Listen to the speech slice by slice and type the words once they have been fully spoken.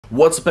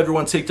What's up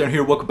everyone, Takedown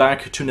here, welcome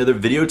back to another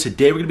video.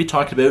 Today we're going to be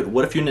talking about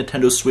what if your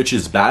Nintendo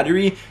Switch's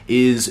battery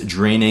is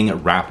draining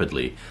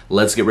rapidly.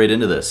 Let's get right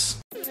into this.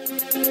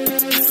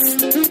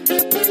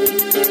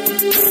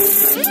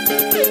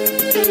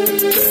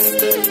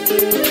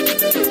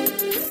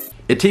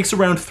 It takes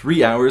around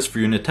 3 hours for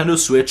your Nintendo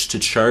Switch to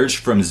charge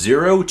from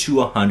 0 to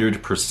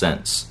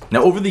 100%.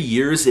 Now over the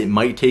years, it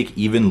might take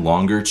even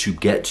longer to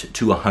get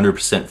to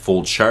 100%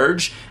 full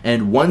charge,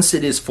 and once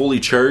it is fully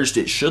charged,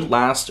 it should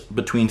last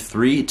between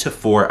 3 to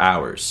 4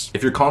 hours.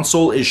 If your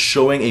console is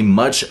showing a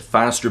much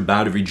faster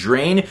battery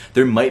drain,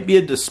 there might be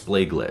a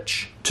display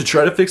glitch. To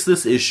try to fix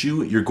this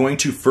issue, you're going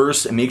to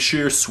first make sure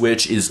your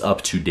Switch is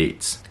up to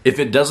date. If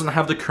it doesn't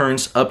have the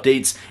current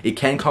updates, it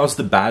can cause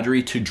the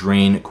battery to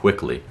drain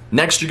quickly.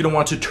 Next, you're going to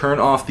want to turn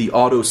off the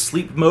auto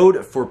sleep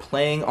mode for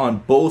playing on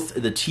both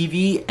the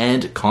TV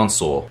and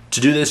console. To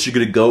do this, you're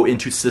going to go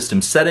into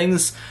system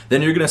settings,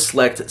 then you're going to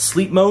select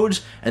sleep mode,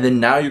 and then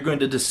now you're going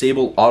to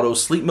disable auto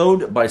sleep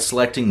mode by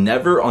selecting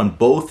never on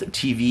both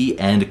TV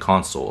and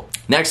console.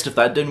 Next, if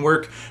that didn't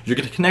work, you're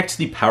going to connect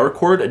the power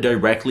cord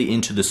directly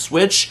into the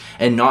Switch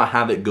and not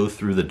have it go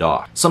through the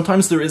dock.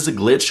 Sometimes there is a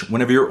glitch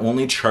whenever you're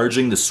only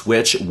charging the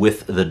Switch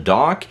with the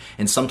dock,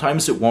 and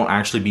sometimes it won't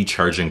actually be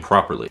charging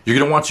properly. You're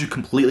going to want to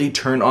completely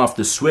turn off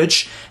the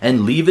Switch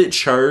and leave it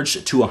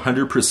charged to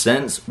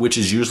 100%, which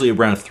is usually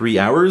around 3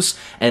 hours,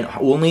 and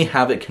only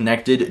have it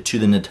connected to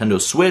the Nintendo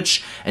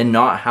Switch and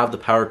not have the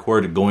power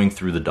cord going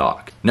through the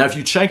dock. Now, if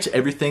you checked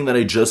everything that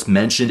I just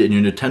mentioned and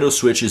your Nintendo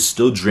Switch is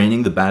still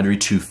draining the battery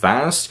too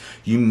fast,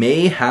 you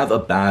may have a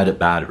bad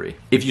battery.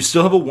 If you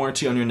still have a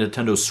warranty on your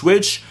Nintendo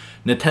Switch,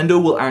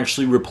 Nintendo will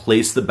actually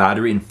replace the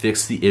battery and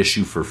fix the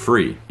issue for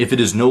free. If it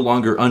is no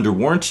longer under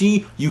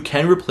warranty, you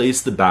can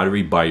replace the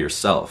battery by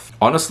yourself.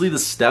 Honestly, the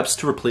steps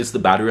to replace the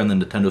battery on the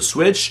Nintendo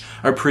Switch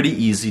are pretty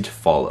easy to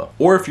follow.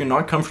 Or if you're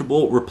not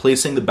comfortable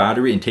replacing the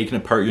battery and taking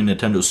apart your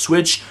Nintendo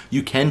Switch,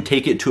 you can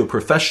take it to a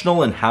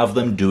professional and have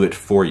them do it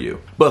for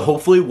you. But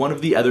hopefully one of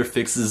the other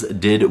fixes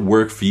did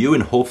work for you,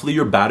 and hopefully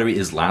your battery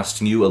is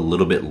lasting you a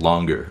little bit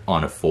longer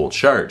on a full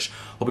charge.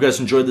 Hope you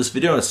guys enjoyed this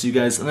video, and I'll see you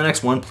guys in the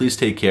next one. Please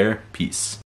take care. Peace.